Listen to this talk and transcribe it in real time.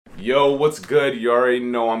Yo, what's good? You already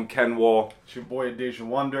know I'm Ken Wall. It's your boy Deja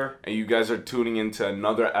Wonder. And you guys are tuning into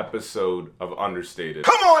another episode of Understated.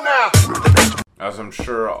 Come on now! As I'm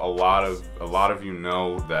sure a lot of you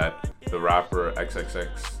know that the rapper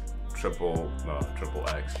XXX Triple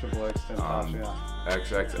X Tentacion.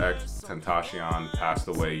 XXX Tentacion passed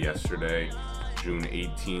away yesterday, June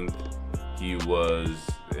 18th.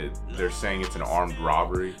 They're saying it's an armed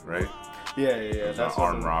robbery, right? Yeah. It was That's an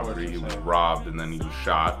armed robbery. He was robbed and then he was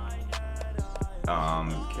shot.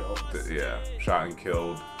 Shot and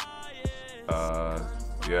killed.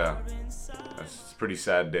 That's a pretty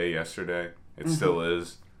sad day yesterday. It still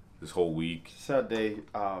is. This whole week. Sad day.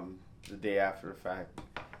 The day after the fact.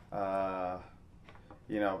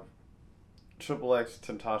 Triple X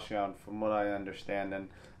Tentacion, from what I understand, and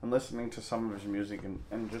listening to some of his music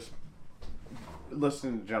and just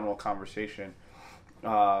listening to general conversation,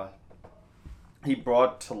 he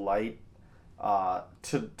brought to light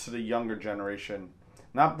to the younger generation,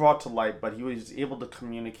 not brought to light, but he was able to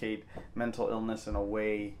communicate mental illness in a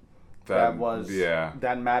way that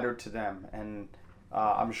mattered to them, and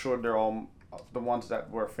I'm sure they're all the ones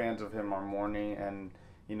that were fans of him are mourning and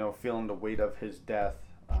feeling the weight of his death,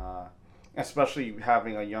 especially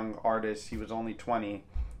having a young artist. He was only 20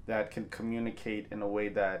 that can communicate in a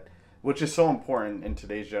way which is so important in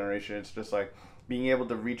today's generation. It's just like being able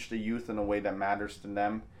to reach the youth in a way that matters to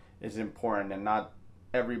them is important, and not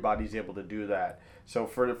everybody's able to do that. So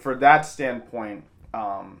for that standpoint,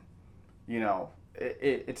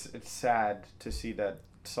 it's sad to see that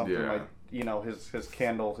something like his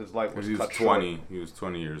candle, his light was cut short. He was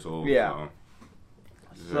 20 years old. Yeah.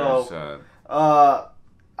 So sad.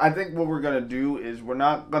 I think what we're gonna do is we're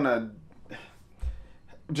not gonna,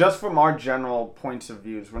 just from our general points of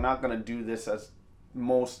views, we're not gonna do this as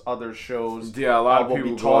most other shows. Yeah, a lot of people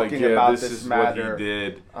will be talking about this is matter, what he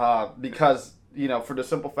did. Because for the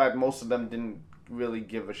simple fact, most of them didn't really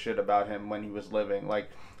give a shit about him when he was living. Like,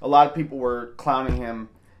 a lot of people were clowning him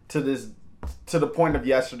to the point of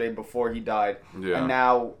yesterday before he died. Yeah. And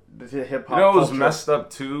now the hip hop. It was messed up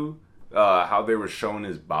too. How they were showing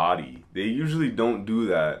his body. They usually don't do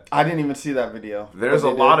that. I didn't even see that video. There's a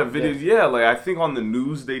lot of videos. Yeah, like I think on the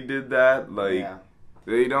news they did that. Like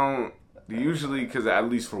they don't. Usually, because at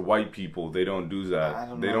least for white people, they don't do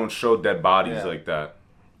that. They don't show dead bodies like that.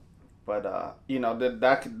 But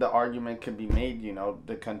the argument can be made.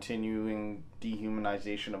 The continuing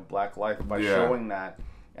dehumanization of black life by showing that,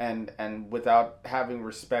 and without having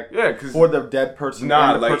respect for the dead person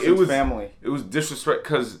and the person's family. It was disrespect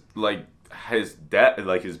because like his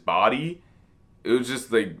his body, it was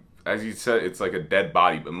just like, as you said, it's like a dead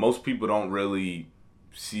body. But most people don't really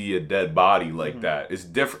see a dead body like that. It's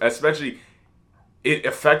different, especially it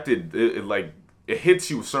affected it hits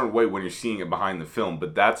you a certain way when you're seeing it behind the film,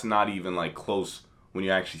 but that's not even like close when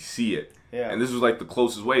you actually see it. Yeah. And this was like the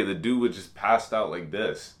closest way. The dude was just passed out like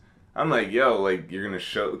this. I'm like, yo, like you're gonna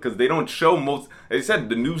show, because they don't show most. They said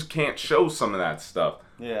the news can't show some of that stuff.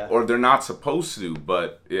 Yeah. Or they're not supposed to,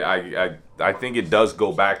 but I think it does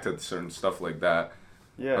go back to certain stuff like that.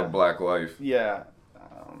 Yeah. Of black life. Yeah.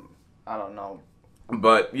 I don't know.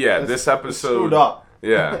 But this episode. It's screwed up.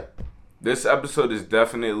 Yeah. This episode is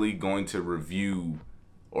definitely going to review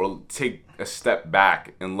or take a step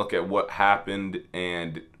back and look at what happened,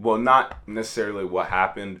 and, well, not necessarily what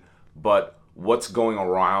happened, but what's going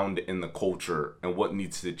around in the culture and what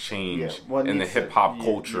needs to change in the hip-hop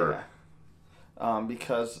culture. Yeah.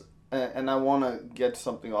 Because, and I want to get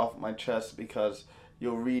something off my chest, because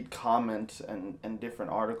you'll read comments and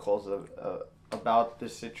different articles about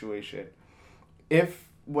this situation. If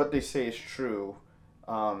what they say is true,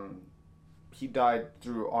 he died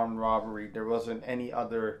through armed robbery. There wasn't any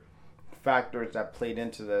other factors that played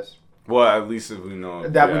into this. Well, at least if we know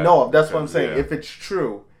of. We know of. That's what I'm saying. Yeah. If it's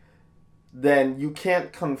true, then you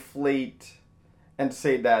can't conflate and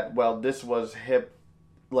say that, well, this was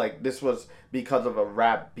this was because of a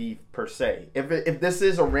rap beef per se. If this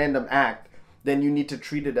is a random act, then you need to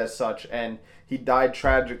treat it as such. And he died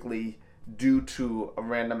tragically due to a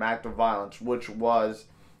random act of violence, which was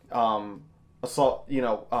assault,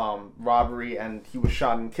 robbery, and he was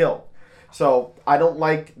shot and killed. So I don't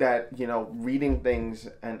like that, reading things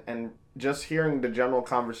and just hearing the general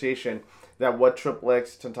conversation that what Triple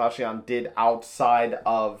X Tentacion did outside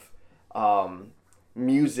of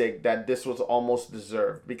music, that this was almost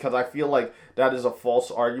deserved. Because I feel like that is a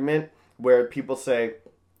false argument where people say,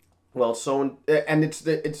 well, and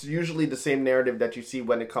it's usually the same narrative that you see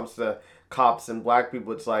when it comes to cops and black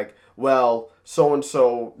people. It's like, well, so and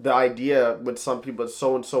so. The idea with some people,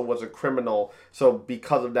 so and so was a criminal, so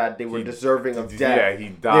because of that, they were deserving of death. Yeah, he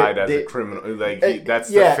died as a criminal. Like that's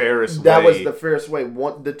the fairest way. That was the fairest way.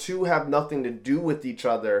 The two have nothing to do with each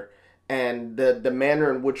other, and the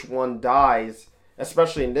manner in which one dies,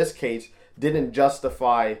 especially in this case, didn't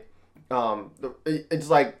justify. It's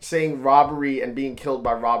like saying robbery and being killed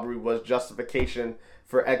by robbery was justification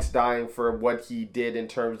for X dying for what he did in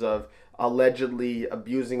terms of allegedly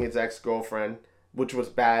abusing his ex-girlfriend, which was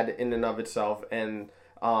bad in and of itself, and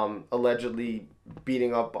allegedly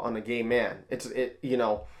beating up on a gay man.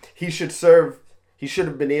 He should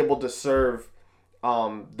have been able to serve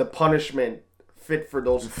the punishment fit for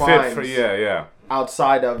those crimes.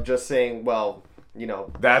 Outside of just saying, well,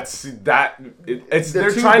 that's that.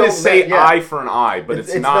 They're trying to say eye for an eye, but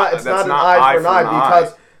it's not. It's not an eye for an eye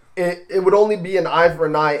because it would only be an eye for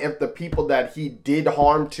an eye if the people that he did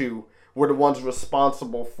harm to were the ones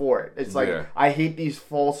responsible for it. It's like I hate these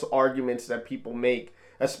false arguments that people make,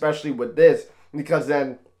 especially with this, because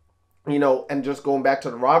then, and just going back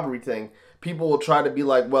to the robbery thing, people will try to be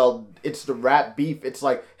like, well, it's the rap beef. It's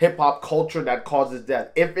like hip hop culture that causes death.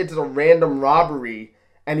 If it's a random robbery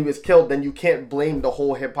and he was killed, then you can't blame the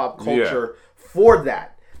whole hip-hop culture for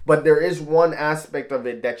that. But there is one aspect of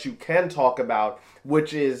it that you can talk about,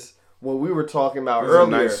 which is what we were talking about earlier. A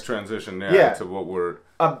nice transition there to what we're...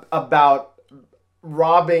 About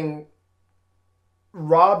robbing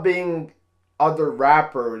other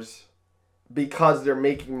rappers because they're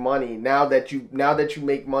making money. Now that you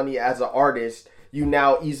make money as an artist, you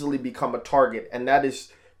now easily become a target. And that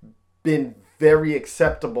has been very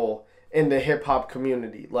acceptable in the hip hop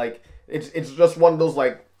community. Like it's just one of those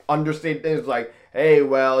like understated things like, hey,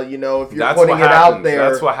 well, if you're putting it out there,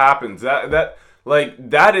 that's what happens.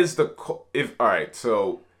 That is the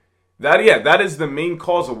that is the main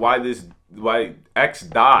cause of why X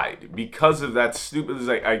died, because of that stupid. It's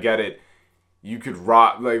like, I get it. You could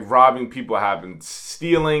robbing people happens,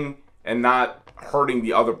 stealing and not hurting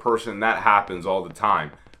the other person, that happens all the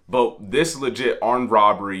time. But this legit armed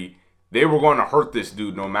robbery, they were going to hurt this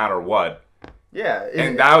dude no matter what. Yeah,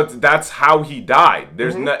 and that's how he died.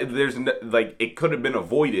 There's it could have been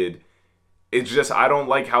avoided. It's just, I don't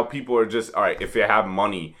like how people are just, all right, if you have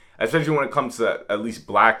money, especially when it comes to at least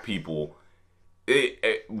black people,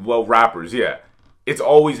 rappers, it's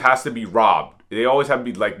always has to be robbed. They always have to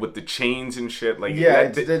be like with the chains and shit. Like,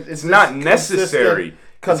 it's not necessary.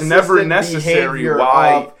 It's never necessary.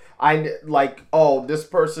 Why? This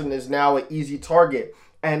person is now an easy target.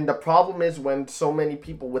 And the problem is when so many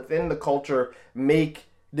people within the culture make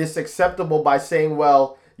this acceptable by saying,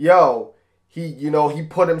 well, he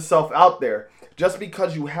put himself out there. Just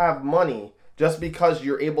because you have money, just because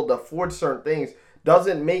you're able to afford certain things,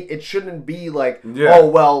 it shouldn't be like,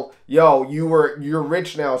 you're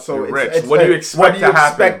rich now, so you're rich. What do you expect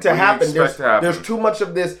to happen? There's too much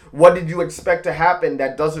of this. What did you expect to happen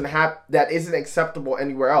that isn't acceptable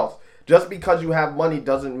anywhere else? Just because you have money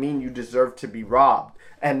doesn't mean you deserve to be robbed.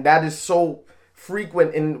 And that is so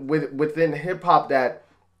frequent within hip hop that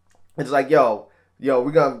it's like, we gonna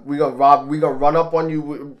rob, we gonna run up on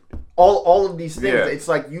you, all of these things. It's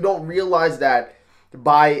like you don't realize that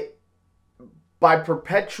by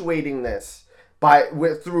perpetuating this,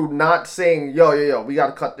 through not saying we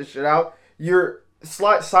gotta cut this shit out, you're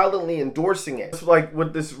silently endorsing it. It's like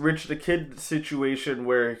with this Rich the Kid situation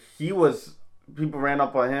where people ran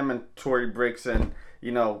up on him and Tory Bricks and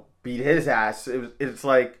beat his ass. It's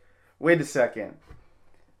like, wait a second.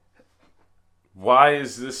 Why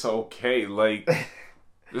is this okay? Like,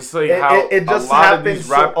 it's like how it just a lot of these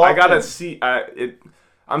rap. So I gotta see it.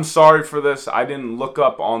 I'm sorry for this. I didn't look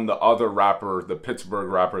up on the other rapper, the Pittsburgh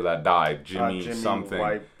rapper that died, Jimmy something.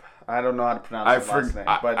 White. I don't know how to pronounce his last name.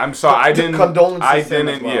 But I'm sorry. I didn't. Condolences I to him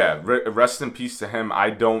didn't. as well. Yeah. Rest in peace to him.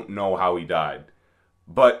 I don't know how he died.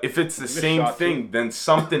 But if it's the same thing, then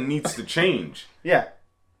something needs to change. Yeah.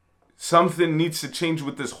 Something needs to change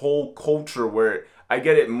with this whole culture where I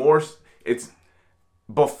get it more. It's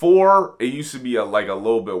before it used to be a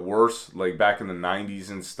little bit worse, like back in the 90s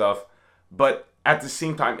and stuff. But at the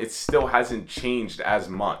same time, it still hasn't changed as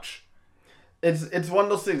much. It's one of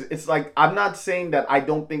those things. It's like, I'm not saying that I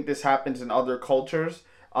don't think this happens in other cultures,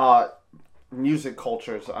 music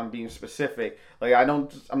cultures. I'm being specific. Like,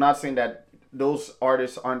 I'm not saying that those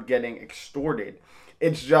artists aren't getting extorted.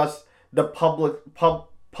 It's just the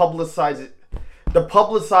publicizing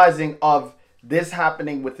of this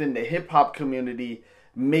happening within the hip hop community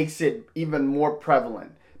makes it even more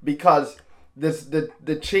prevalent, because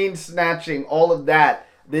the chain snatching, all of that,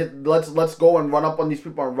 let's go and run up on these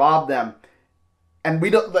people and rob them. And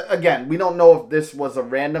we don't know if this was a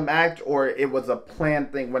random act or it was a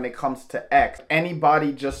planned thing when it comes to X.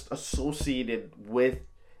 Anybody just associated with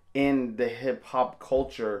in the hip hop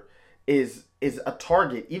culture is a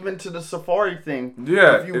target. Even to the Safari thing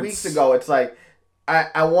a few weeks ago, it's like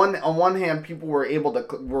on one hand people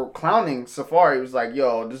were clowning Safari. It was like,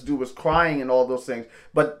 yo, this dude was crying and all those things,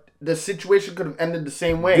 but the situation could have ended the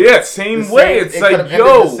same way. Yeah, same way. It's like, could have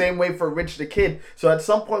ended the same way for Rich the Kid. So at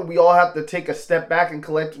some point, we all have to take a step back and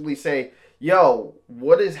collectively say, yo,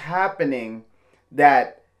 what is happening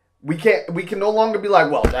that we can no longer be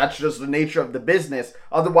like, well, that's just the nature of the business.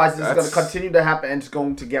 Otherwise, this is going to continue to happen and it's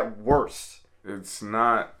going to get worse. It's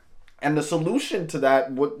not. And the solution to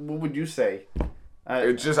that, what would you say?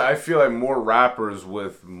 I feel like more rappers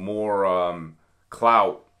with more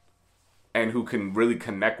clout and who can really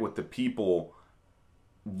connect with the people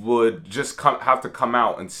would just have to come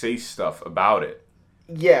out and say stuff about it.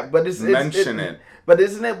 Yeah, but mention it. But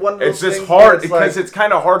isn't it one of those things? It's just hard because it's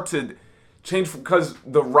kind of hard to change because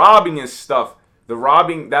the robbing is stuff. The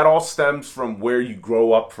robbing that all stems from where you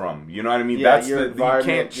grow up from. You know what I mean? Yeah, you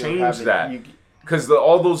can't change that because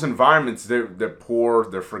all those environments they're poor,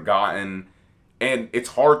 they're forgotten, and it's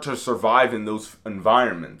hard to survive in those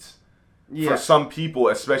environments. Yeah. For some people,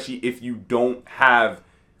 especially if you don't have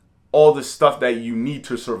all the stuff that you need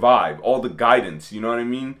to survive, all the guidance, you know what I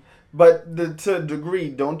mean? But to a degree,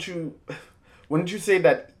 wouldn't you say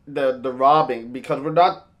that the robbing, because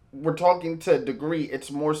we're talking to a degree,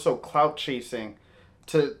 it's more so clout chasing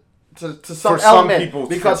to some element. People,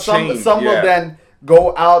 because some will then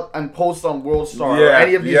go out and post on WorldStar or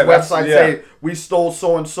any of these websites say we stole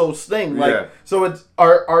so and so's thing. Like so it's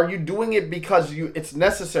are you doing it because it's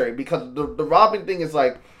necessary? Because the robbing thing is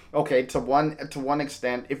like, okay, to one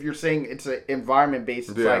extent, if you're saying it's an environment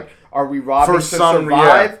based, it's like, are we robbing to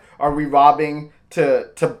survive? Are we robbing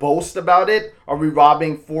to boast about it? Are we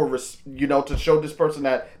robbing for to show this person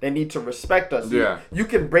that they need to respect us? You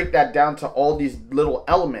can break that down to all these little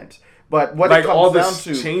elements. But what it comes all this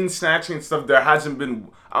down to, chain snatching and stuff, I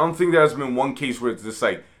don't think there has been one case where it's just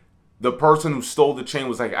like the person who stole the chain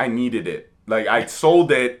was like, I needed it. Like, I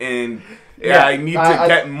sold it and I need to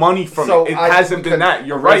get money from it. It hasn't been that.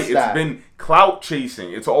 You're right. It's been clout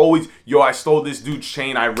chasing. It's always, I stole this dude's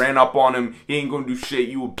chain. I ran up on him. He ain't gonna do shit.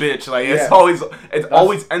 You a bitch. Like, it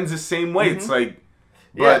always ends the same way. Mm-hmm. It's like,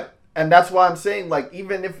 but. And that's why I'm saying, like,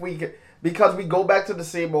 even if we could, because we go back to the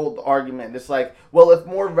same old argument. It's like, well, if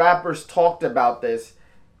more rappers talked about this,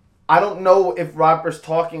 I don't know if rappers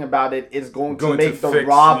talking about it is going to make the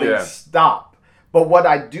robbing stop. But what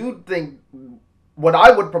I do think, what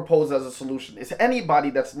I would propose as a solution is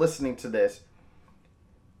anybody that's listening to this,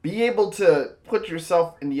 be able to put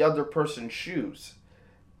yourself in the other person's shoes.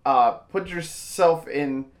 Put yourself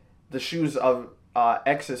in the shoes of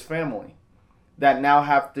X's family that now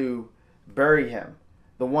have to bury him.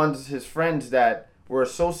 His friends that were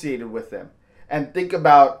associated with him. And think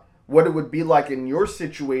about what it would be like in your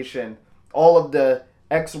situation, all of the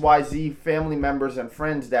XYZ family members and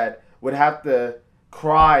friends that would have to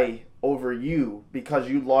cry over you because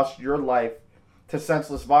you lost your life to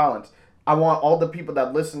senseless violence. I want all the people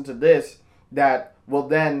that listen to this that will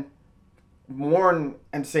then mourn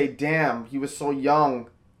and say, damn, he was so young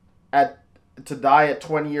to die at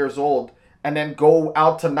 20 years old, and then go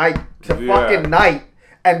out fucking night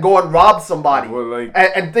and go and rob somebody. Well,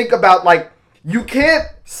 and think about, like, you can't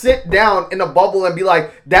sit down in a bubble and be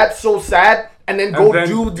like, that's so sad, and then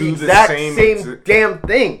do the exact same damn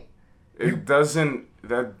thing.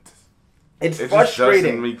 It's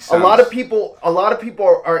frustrating. A lot of people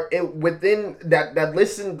are within that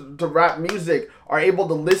listen to rap music are able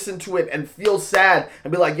to listen to it and feel sad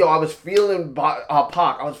and be like, yo, I was feeling Pac,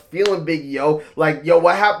 I was feeling Biggie, yo. Like, yo,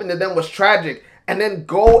 what happened to them was tragic. And then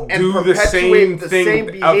go and do perpetuate the same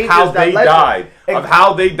behaviors of how they died. Of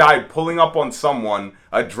how they died, pulling up on someone,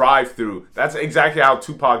 a drive-through. That's exactly how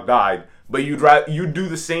Tupac died. But you do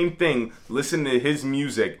the same thing, listen to his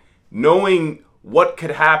music, knowing what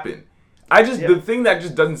could happen. The thing that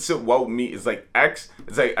just doesn't sit well with me is like X.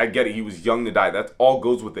 It's like, I get it, he was young to die. That all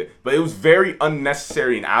goes with it. But it was very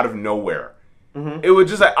unnecessary and out of nowhere. Mm-hmm. It was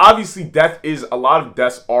just like, obviously a lot of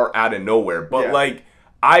deaths are out of nowhere. But like,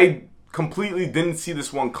 I completely didn't see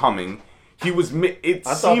this one coming. I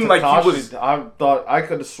thought I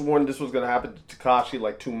could have sworn this was going to happen to Tekashi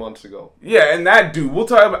like 2 months ago. Yeah, and that dude,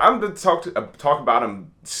 I'm going to talk about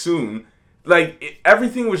him soon. like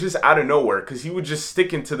everything was just out of nowhere because he would just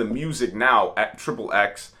stick into the music now at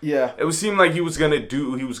XXX. Yeah, it would seem like he was gonna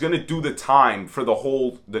do the time for the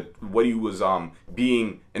whole what he was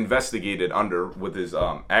being investigated under with his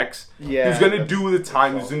ex. Yeah, he was gonna do the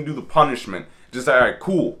time. He was gonna do the punishment. Just all right,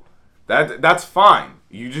 cool. That's fine.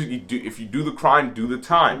 If you do the crime, do the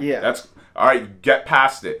time. Yeah, that's all right. Get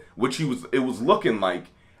past it. Which it was looking like,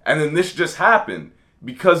 and then this just happened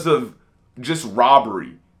because of just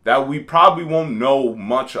robbery that we probably won't know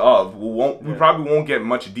much of. We probably won't get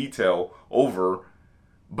much detail over.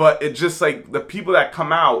 But it's just like the people that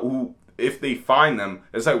come out who, if they find them,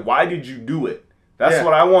 it's like, why did you do it? That's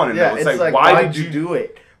what I want to know. It's like why did you do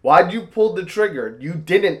it? Why did you pull the trigger? You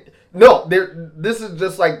didn't. No, this is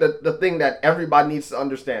just like the thing that everybody needs to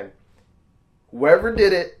understand. Whoever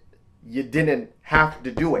did it, you didn't have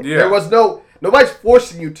to do it. Yeah. There was nobody's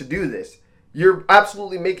forcing you to do this. You're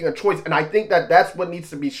absolutely making a choice. And I think that's what needs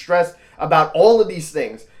to be stressed about all of these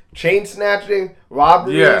things. Chain snatching,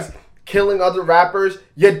 robberies, killing other rappers.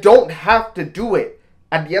 You don't have to do it.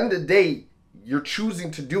 At the end of the day, you're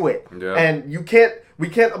choosing to do it. Yeah. And we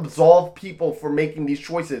can't absolve people for making these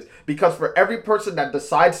choices. Because for every person that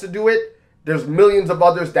decides to do it, there's millions of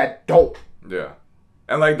others that don't. Yeah.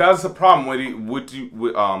 And like that's the problem with you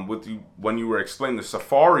when you were explaining the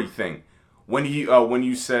Safari thing. When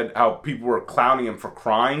you said how people were clowning him for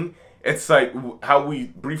crying, it's like how we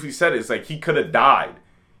briefly said it, it's like he could have died.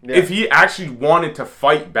 Yeah. If he actually wanted to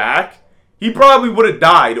fight back, he probably would have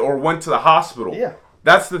died or went to the hospital. Yeah.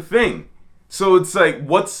 That's the thing. So it's like,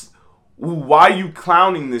 why are you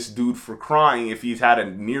clowning this dude for crying if he's had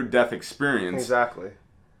a near-death experience? Exactly.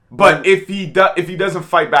 But if he doesn't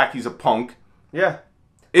fight back, he's a punk. Yeah.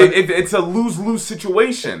 It's a lose-lose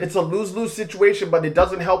situation. It's a lose-lose situation, but it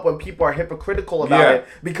doesn't help when people are hypocritical about it.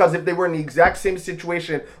 Because if they were in the exact same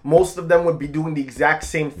situation, most of them would be doing the exact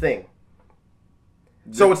same thing.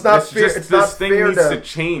 So it's not fair. This thing needs to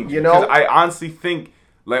change. You know, because I honestly think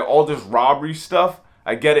like all this robbery stuff.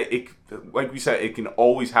 I get it. It, like we said, it can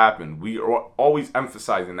always happen. We are always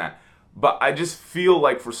emphasizing that. But I just feel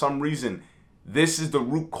like for some reason, this is the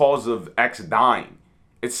root cause of X dying.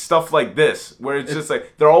 It's stuff like this where it's just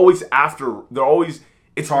like they're always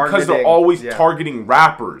it's because they're always targeting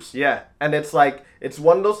rappers. Yeah, and it's like it's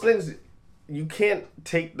one of those things you can't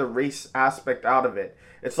take the race aspect out of it.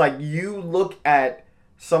 It's like you look at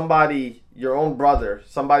somebody, your own brother,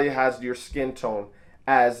 somebody has your skin tone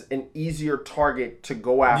as an easier target to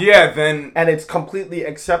go after. Yeah, then and it's completely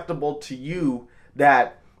acceptable to you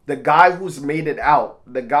that the guy who's made it out,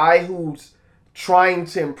 the guy who's trying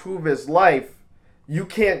to improve his life, you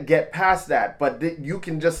can't get past that, but you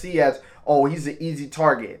can just see as, oh, he's an easy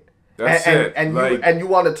target. That's it. And you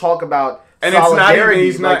want to talk about and solidarity.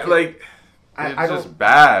 It's not even, it's just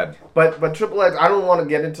bad. But Triple X, I don't want to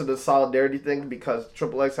get into the solidarity thing because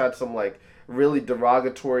Triple X had some like really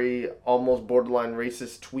derogatory, almost borderline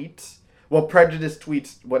racist tweets. Well, prejudice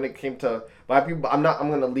tweets when it came to black people. I'm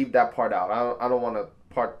going to leave that part out. I don't want to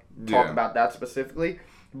talk about that specifically.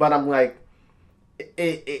 But I'm like,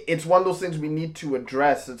 it's one of those things we need to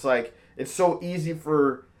address. It's like, it's so easy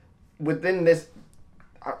for, within this,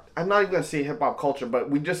 I'm not even going to say hip-hop culture, but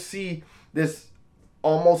we just see this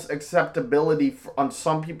almost acceptability on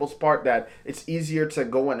some people's part that it's easier to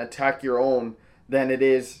go and attack your own than it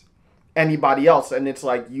is anybody else. And it's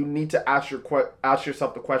like, you need to ask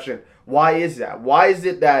yourself the question, why is that? Why is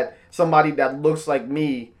it that somebody that looks like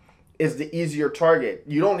me is the easier target?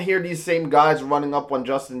 You don't hear these same guys running up on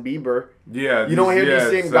Justin Bieber. Yeah. You don't hear these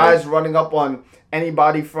same guys running up on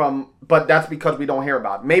anybody but that's because we don't hear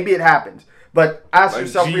about it. Maybe it happens. But ask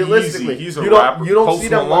yourself realistically. He's a rapper. You don't see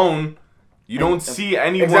them alone. You don't see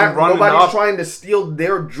anyone running Nobody's up. trying to steal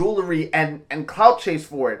their jewelry and clout chase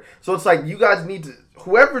for it. So it's like, you guys need to,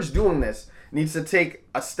 whoever's doing this needs to take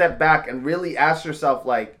a step back and really ask yourself,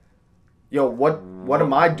 like, yo, what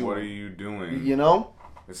am I doing? What are you doing? You know?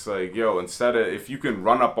 It's like, yo, instead of, if you can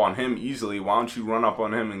run up on him easily, why don't you run up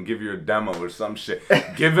on him and give you a demo or some shit?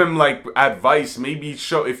 Give him, like, advice. Maybe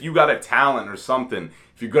show, if you got a talent or something,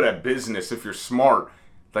 if you're good at business, if you're smart,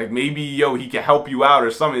 like, maybe, yo, he can help you out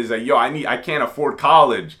or something. He's like, yo, I can't afford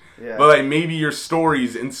college. Yeah. But, like, maybe your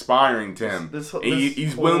story's inspiring to him.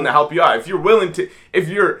 He's willing to help you out. If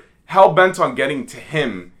you're hell-bent on getting to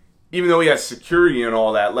him, even though he has security and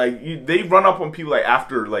all that, like, they run up on people, like,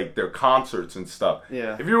 after, like, their concerts and stuff.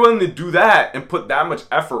 Yeah. If you're willing to do that and put that much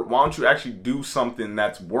effort, why don't you actually do something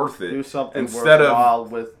that's worth it? Do something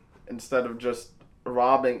worthwhile instead of just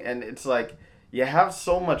robbing. And it's like, you have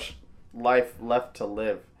so much life left to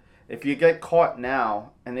live. If you get caught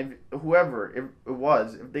now, and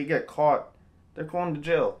if they get caught, they're going to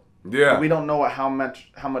jail. Yeah. We don't know how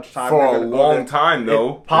much time for a long time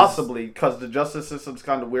though. Possibly because the justice system's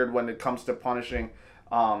kind of weird when it comes to punishing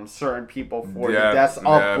certain people for the deaths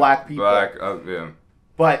of black people.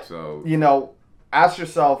 But you know, ask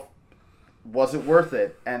yourself, was it worth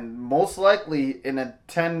it? And most likely in a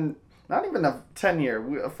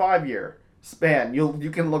 5-year span,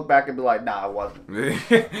 you can look back and be like, nah, it wasn't.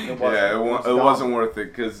 It wasn't worth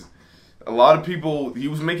it because a lot of people, he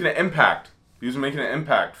was making an impact. He was making an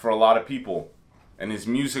impact for a lot of people, and his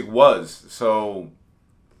music was. So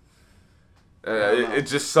it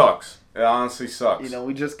just sucks. It honestly sucks. You know,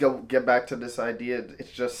 we just get back to this idea.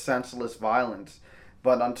 It's just senseless violence.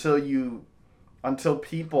 But until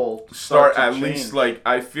people start at change, least like,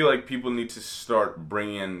 I feel like people need to start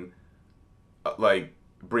bringing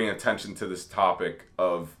attention to this topic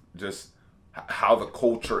of just how the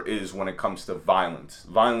culture is when it comes to violence.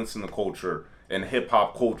 Violence in the culture and hip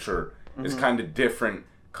hop culture is kind of different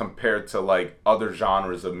compared to like other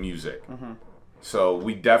genres of music. So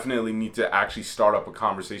we definitely need to actually start up a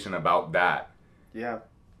conversation about that. Yeah.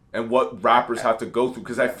 And what rappers have to go through,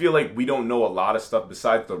 because I feel like we don't know a lot of stuff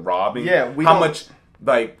besides the robbing. Yeah, how much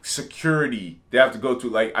like security they have to go through.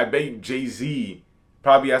 Like I bet Jay-Z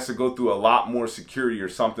probably has to go through a lot more security or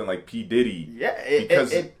something like P. Diddy. Yeah,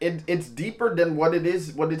 it's deeper than what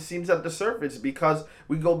it seems at the surface, because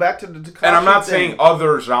we go back to the Tekashi And I'm not saying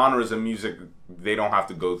other genres of music, they don't have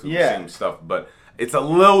to go through the same stuff, but it's a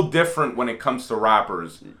little different when it comes to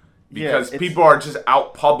rappers, because people are just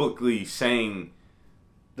out publicly saying...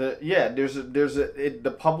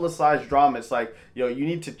 the publicized drama. It's like, yo, you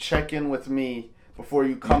need to check in with me before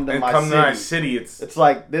you come to my city. It's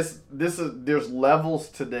like this is, there's levels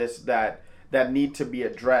to this that need to be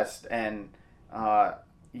addressed, and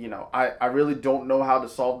you know, I really don't know how to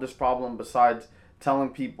solve this problem besides telling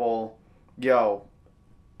people, yo,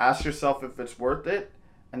 ask yourself if it's worth it,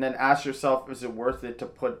 and then ask yourself, is it worth it to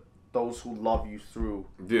put those who love you through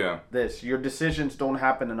this? Your decisions don't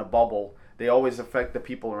happen in a bubble. They always affect the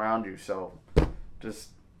people around you, so just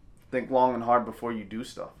think long and hard before you do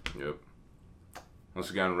stuff. Yep. Once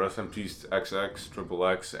again, rest in peace to XX,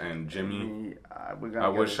 XXX, and Jimmy. I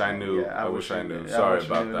wish I knew. I wish I knew. Sorry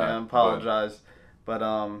about that. I apologize. But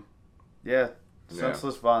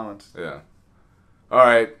senseless violence. Yeah. All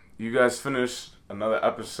right. You guys finished another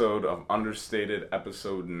episode of Understated,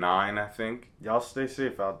 episode 9, I think. Y'all stay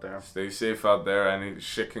safe out there. Stay safe out there. Any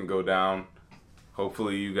shit can go down.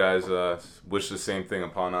 Hopefully you guys wish the same thing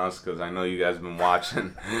upon us, because I know you guys have been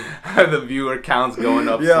watching. The viewer count's going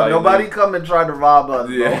up. Yeah, slightly. Nobody come and try to rob us.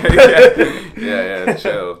 Yeah.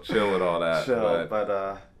 Chill with all that.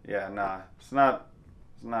 But it's not.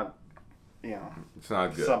 You know, it's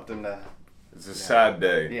not good. Something that. It's a sad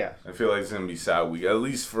day. Yeah. I feel like it's gonna be a sad week, at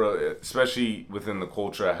least especially within the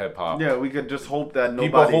culture of hip hop. Yeah, we could just hope that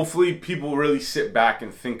nobody. Hopefully, people really sit back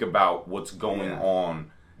and think about what's going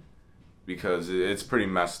on. Because it's pretty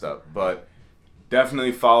messed up. But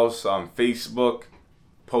definitely follow us on Facebook.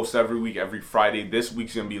 Post every week, every Friday. This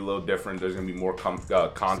week's going to be a little different. There's going to be more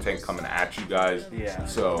content coming at you guys. Yeah.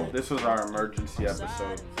 So this was our emergency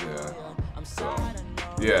episode. Yeah. So,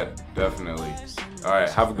 yeah, definitely. All right.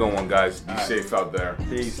 Have a good one, guys. Be safe out there.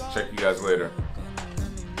 Peace. Check you guys later.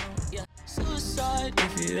 Suicide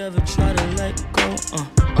if you ever try to let go.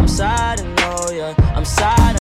 I'm sad and know, I'm sad.